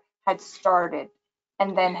contractor had started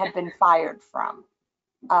and then had been fired from?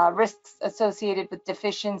 Risks associated with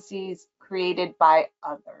deficiencies created by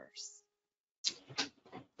others.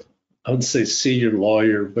 I would say see your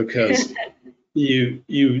lawyer, because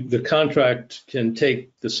the contract can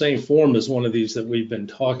take the same form as one of these that we've been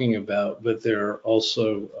talking about, but there are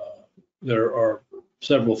also there are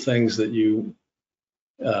several things that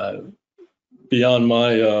beyond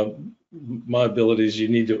my abilities,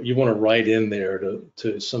 you want to write in there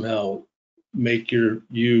to somehow make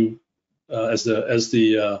you as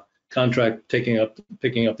the contract picking up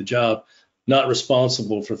the job not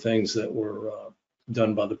responsible for things that were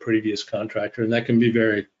done by the previous contractor, and that can be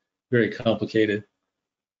very, very complicated.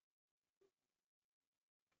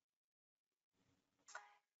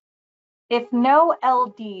 If no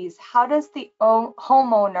LDs, how does the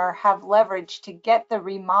homeowner have leverage to get the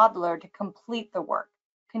remodeler to complete the work?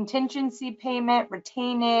 Contingency payment,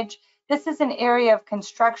 retainage. This is an area of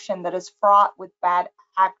construction that is fraught with bad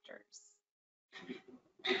actors.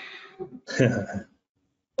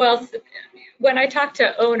 Well, when I talk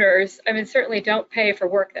to owners, I mean, certainly don't pay for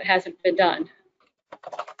work that hasn't been done.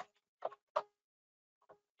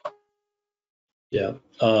 Yeah,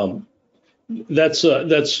 that's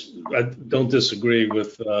I don't disagree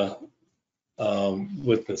with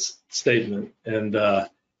this statement, and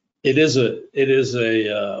it is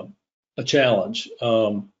a challenge,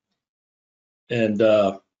 and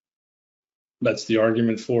that's the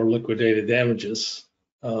argument for liquidated damages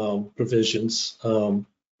provisions.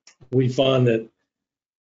 We find that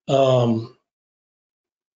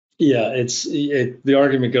the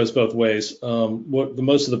argument goes both ways.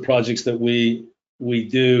 Most of the projects that we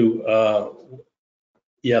do,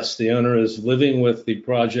 yes, the owner is living with the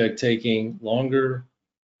project taking longer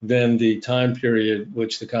than the time period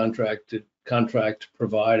which the contract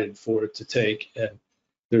provided for it to take, and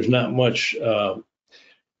there's not much if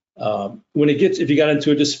you got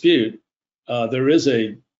into a dispute, there is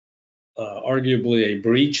arguably a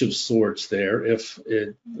breach of sorts there if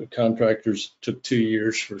the contractors took 2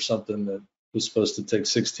 years for something that was supposed to take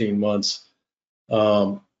 16 months.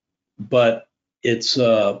 But it's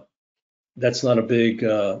that's not a big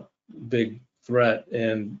threat,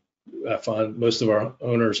 and I find most of our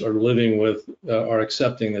owners are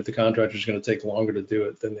accepting that the contractor is going to take longer to do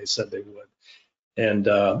it than they said they would. And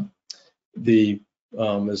as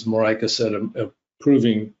Marika said,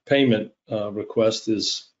 approving payment request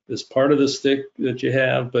is part of the stick that you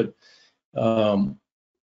have, but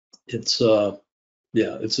it's a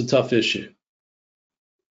tough issue.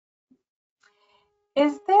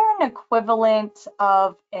 Is there an equivalent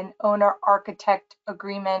of an owner architect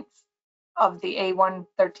agreement of the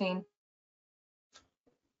A113?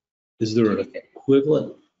 Is there an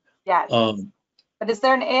equivalent? Yes. But is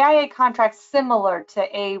there an AIA contract similar to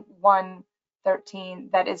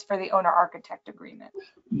A113 that is for the owner architect agreement?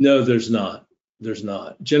 No, there's not.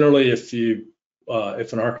 Generally, if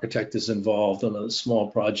an architect is involved in a small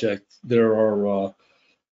project, there are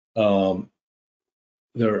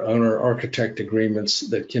owner architect agreements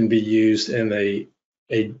that can be used, and a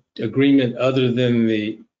agreement other than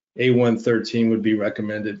the A113 would be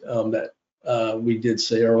recommended. That we did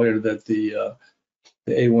say earlier that the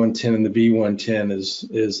A110 and the B110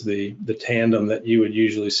 is the tandem that you would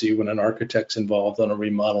usually see when an architect's involved on a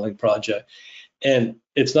remodeling project. And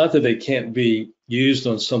it's not that they can't be used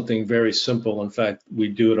on something very simple. In fact, we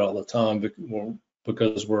do it all the time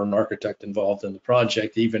because we're an architect involved in the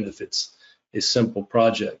project, even if it's a simple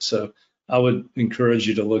project. So I would encourage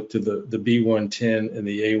you to look to the B110 and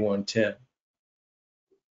the A110.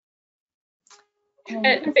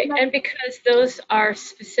 And because those are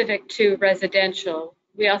specific to residential,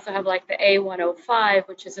 we also have like the A105,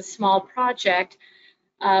 which is a small project,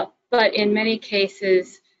 but in many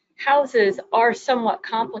cases houses are somewhat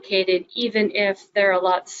complicated, even if they're a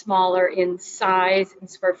lot smaller in size and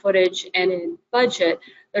square footage and in budget.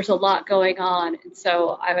 There's a lot going on, and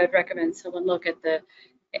so I would recommend someone look at the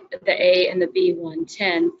A and the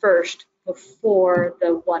B110 first before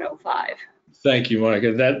the 105. Thank you,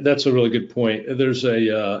 Monica. That's a really good point. There's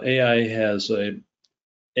AI has a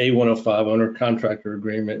A105 owner contractor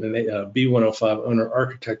agreement and a B105 owner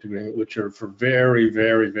architect agreement, which are for very,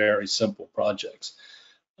 very, very simple projects.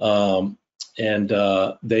 And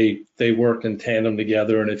they work in tandem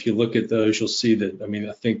together. And if you look at those, you'll see that, I mean,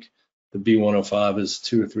 I think the B105 is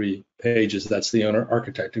 2 or 3 pages. That's the owner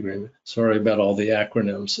architect agreement. Sorry about all the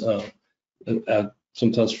acronyms. I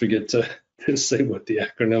sometimes forget to say what the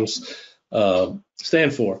acronyms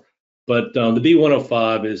stand for. But the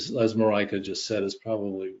B105 is, as Marika just said, is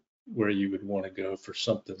probably where you would want to go for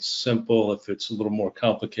something simple. If it's a little more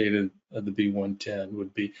complicated, the B110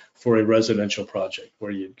 would be for a residential project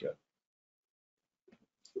where you'd go.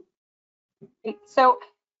 So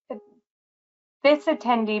this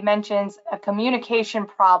attendee mentions a communication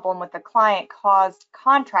problem with the client caused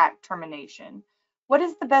contract termination. What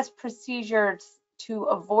is the best procedures to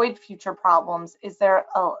avoid future problems? Is there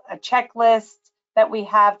a checklist that we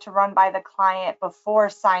have to run by the client before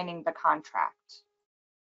signing the contract?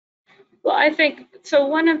 Well, I think so.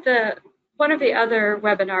 One of the other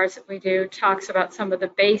webinars that we do talks about some of the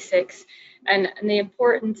basics and the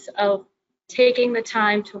importance of taking the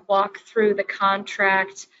time to walk through the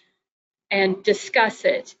contract and discuss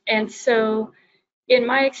it. And so in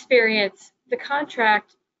my experience, the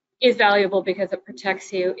contract is valuable because it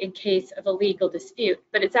protects you in case of a legal dispute,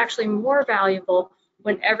 but it's actually more valuable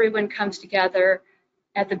when everyone comes together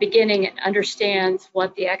at the beginning and understands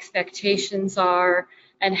what the expectations are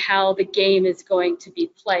and how the game is going to be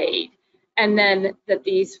played. And then that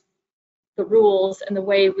the rules and the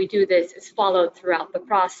way we do this is followed throughout the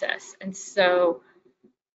process. And so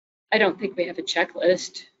I don't think we have a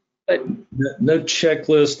checklist, but no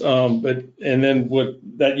checklist. But and then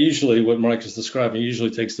what Mike is describing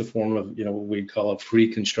usually takes the form of what we call a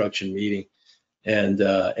pre-construction meeting, and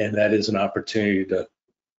that is an opportunity to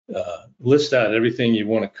list out everything you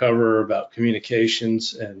want to cover about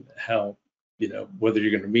communications and how whether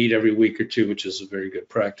you're going to meet every week or two, which is a very good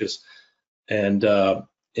practice, and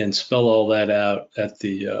spell all that out at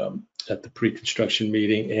the pre-construction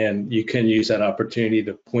meeting. And you can use that opportunity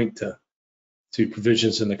to point to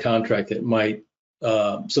provisions in the contract that might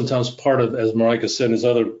sometimes part of, as Marika said in his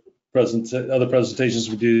other presentations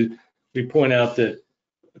we point out that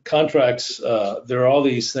contracts, there are all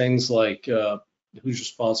these things like who's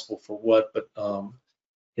responsible for what, but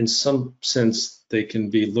in some sense they can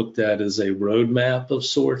be looked at as a roadmap of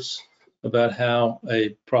sorts about how a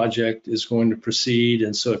project is going to proceed.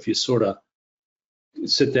 And so if you sort of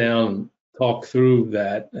sit down and talk through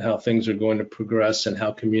that, how things are going to progress and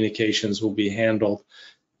how communications will be handled,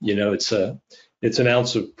 it's an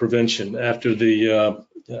ounce of prevention after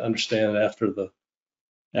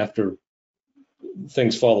after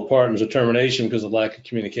things fall apart and there's a termination because of lack of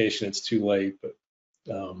communication, it's too late. But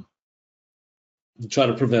try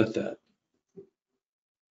to prevent that.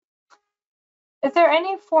 Is there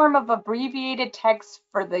any form of abbreviated text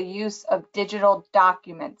for the use of digital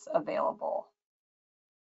documents available?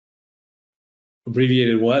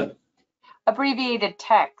 Abbreviated what? Abbreviated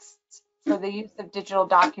text for the use of digital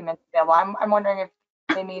documents available. I'm wondering if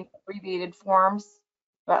they mean abbreviated forms,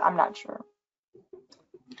 but I'm not sure.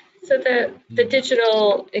 So the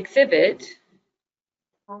digital exhibit.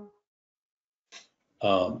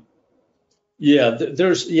 That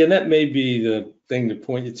may be the thing to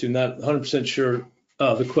point you to. Not 100% sure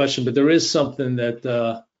of the question, but there is something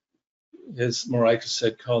that, as Marika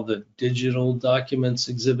said, called the digital documents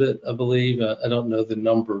exhibit, I believe. I don't know the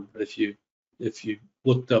number, but if you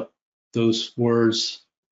looked up those words,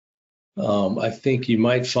 I think you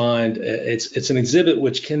might find it's an exhibit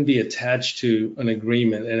which can be attached to an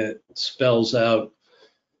agreement, and it spells out.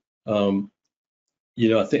 I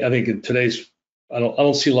think in today's, I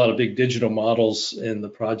don't see a lot of big digital models in the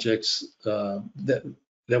projects that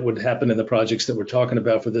would happen in the projects that we're talking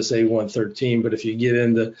about for this A113. But if you get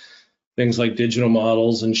into things like digital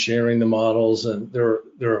models and sharing the models, and there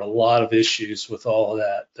are a lot of issues with all of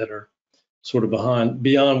that are sort of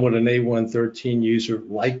beyond what an A113 user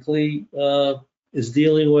likely is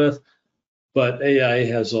dealing with. But AI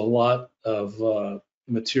has a lot of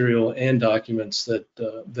material and documents that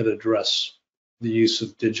address the use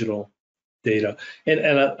of digital data.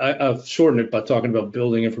 And I've shortened it by talking about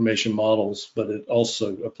building information models, but it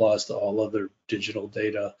also applies to all other digital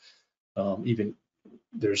data. Even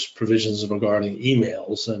there's provisions regarding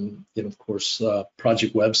emails and, of course,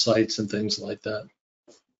 project websites and things like that.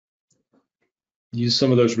 use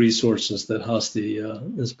some of those resources that Husty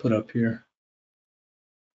has put up here.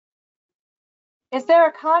 Is there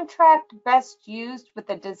a contract best used with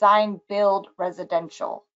a design build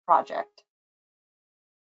residential project?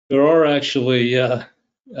 There are actually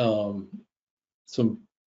some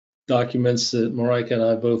documents that Marika and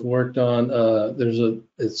I both worked on. The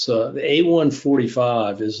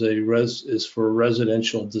A145 is for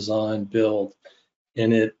residential design build,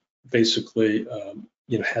 and it basically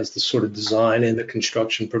has the sort of design and the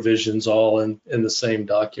construction provisions all in the same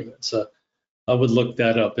document. So I would look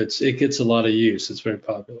that up. It gets a lot of use. It's very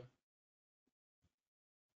popular.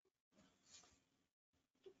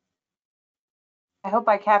 I hope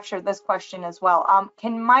I captured this question as well.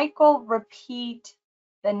 Can Michael repeat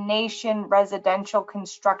the Nation Residential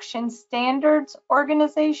Construction Standards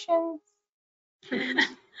Organization?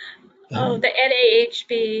 Oh, the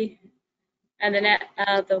NAHB and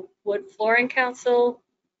the Wood Flooring Council.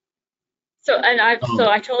 So I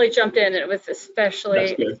totally jumped in. It was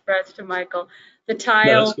especially expressed to Michael. The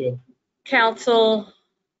Tile Council,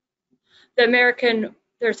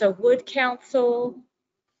 there's a Wood Council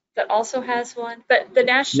that also has one, but the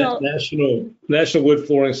National Wood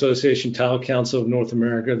Flooring Association, Tile Council of North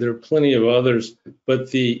America. There are plenty of others,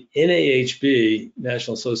 but the NAHB,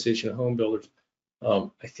 National Association of Home Builders, I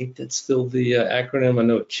think that's still the acronym. I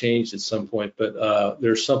know it changed at some point, but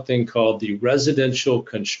there's something called the Residential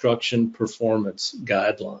Construction Performance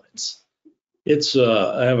Guidelines. It's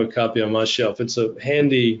I have a copy on my shelf. It's a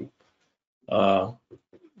handy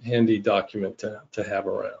document to have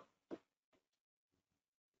around.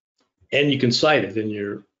 And you can cite it in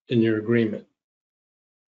your agreement.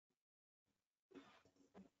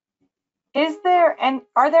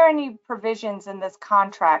 Are there any provisions in this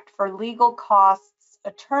contract for legal costs,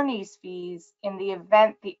 attorney's fees in the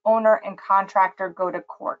event the owner and contractor go to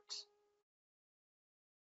court?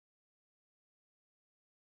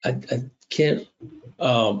 I can't.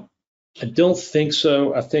 I don't think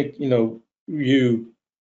so. I think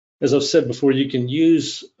as I've said before, you can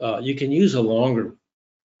use a longer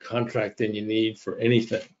contract than you need for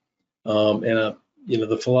anything. The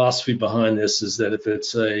philosophy behind this is that if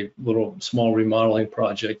it's a little small remodeling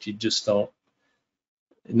project, you just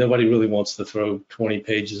nobody really wants to throw 20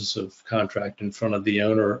 pages of contract in front of the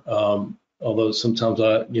owner. Although sometimes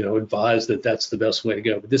I, advise that that's the best way to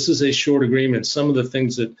go. But this is a short agreement. Some of the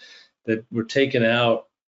things that were taken out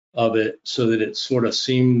of it so that it sort of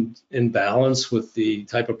seemed in balance with the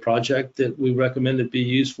type of project that we recommend it be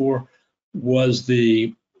used for were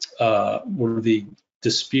the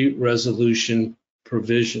dispute resolution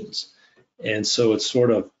provisions. And so it's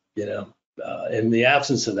sort of, in the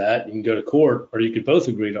absence of that, you can go to court or you could both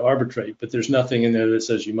agree to arbitrate, but there's nothing in there that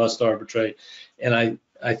says you must arbitrate. And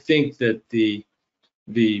I think that the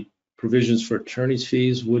provisions for attorney's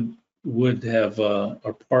fees would have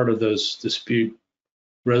are part of those dispute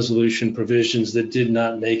resolution provisions that did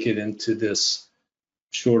not make it into this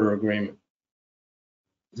shorter agreement.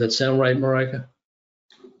 Does that sound right, Marika?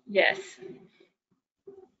 Yes.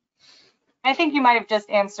 I think you might have just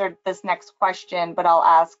answered this next question, but I'll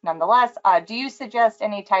ask nonetheless. Do you suggest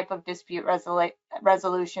any type of dispute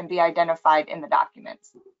resolution be identified in the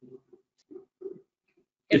documents?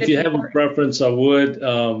 If you have a preference, I would.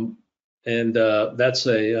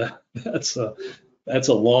 That's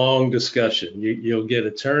a long discussion. You'll get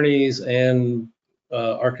attorneys and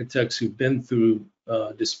architects who've been through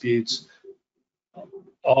disputes,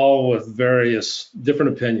 all with various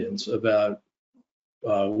different opinions about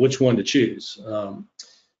which one to choose. And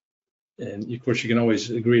of course, you can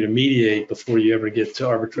always agree to mediate before you ever get to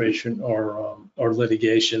arbitration or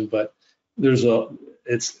litigation. But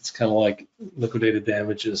it's kind of like liquidated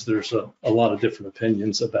damages. There's a lot of different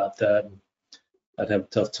opinions about that. I'd have a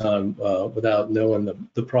tough time without knowing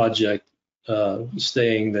the project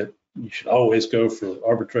saying that you should always go for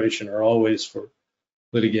arbitration or always for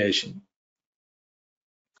litigation.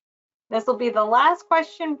 This will be the last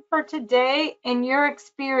question for today. In your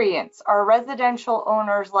experience, are residential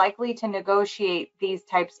owners likely to negotiate these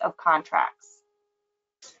types of contracts?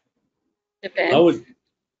 Depends.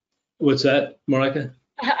 What's that, Marika?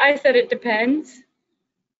 I said it depends.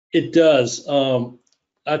 It does.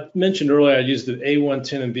 I mentioned earlier I used the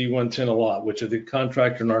A110 and B110 a lot, which are the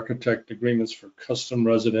contractor and architect agreements for custom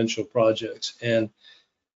residential projects. And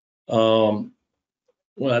when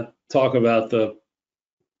I talk about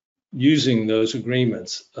using those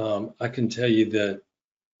agreements, I can tell you that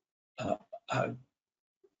I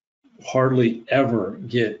hardly ever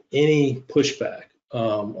get any pushback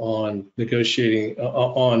on negotiating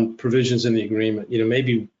on provisions in the agreement.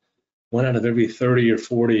 Maybe 1 out of every 30 or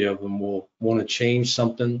 40 of them will want to change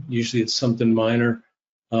something. Usually it's something minor.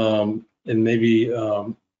 maybe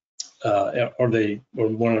or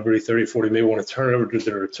one every 30, 40 may want to turn it over to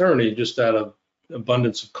their attorney just out of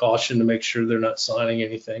abundance of caution to make sure they're not signing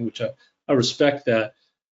anything, which I respect that.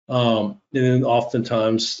 And then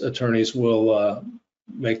oftentimes attorneys will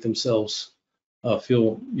make themselves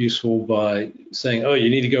feel useful by saying, oh, you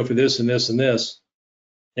need to go for this and this and this.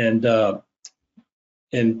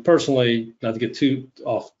 And personally, not to get too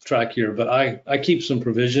off track here, but I keep some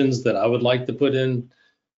provisions that I would like to put in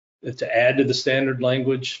to add to the standard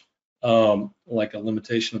language, like a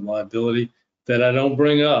limitation of liability, that I don't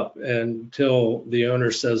bring up until the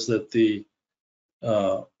owner says that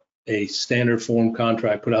a standard form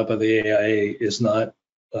contract put out by the AIA is not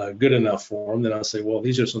good enough for them. Then I'll say, well,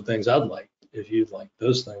 these are some things I'd like if you'd like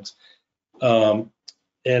those things.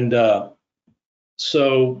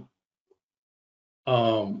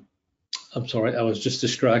 I'm sorry, I was just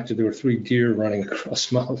distracted. There were 3 deer running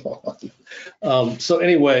across my lawn. So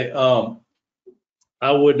anyway,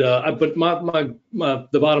 I would, but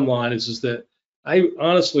the bottom line is that I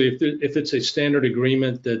honestly, if it's a standard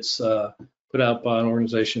agreement that's put out by an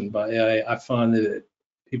organization, by AIA, I find that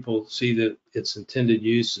people see that its intended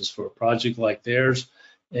use is for a project like theirs,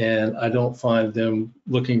 and I don't find them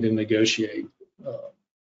looking to negotiate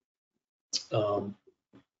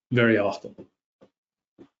very often.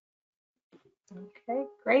 Okay,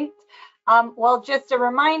 great. Well, just a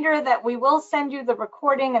reminder that we will send you the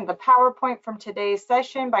recording and the PowerPoint from today's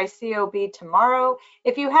session by COB tomorrow.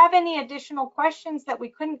 If you have any additional questions that we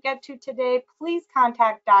couldn't get to today, please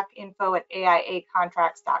contact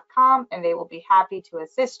docinfo@aiacontracts.com and they will be happy to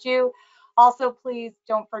assist you. Also, please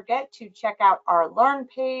don't forget to check out our Learn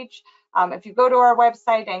page. If you go to our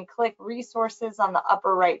website and click resources on the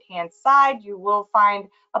upper right-hand side, you will find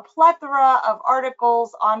a plethora of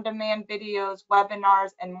articles, on-demand videos,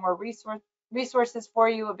 webinars, and more resources for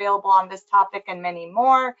you available on this topic and many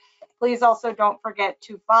more. Please also don't forget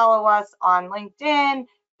to follow us on LinkedIn,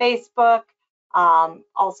 Facebook,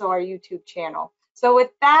 also our YouTube channel. So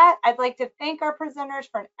with that, I'd like to thank our presenters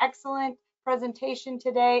for an excellent presentation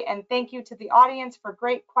today, and thank you to the audience for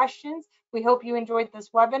great questions. We hope you enjoyed this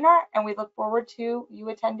webinar, and we look forward to you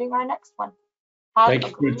attending our next one. Thank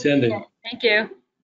you for attending. Thank you.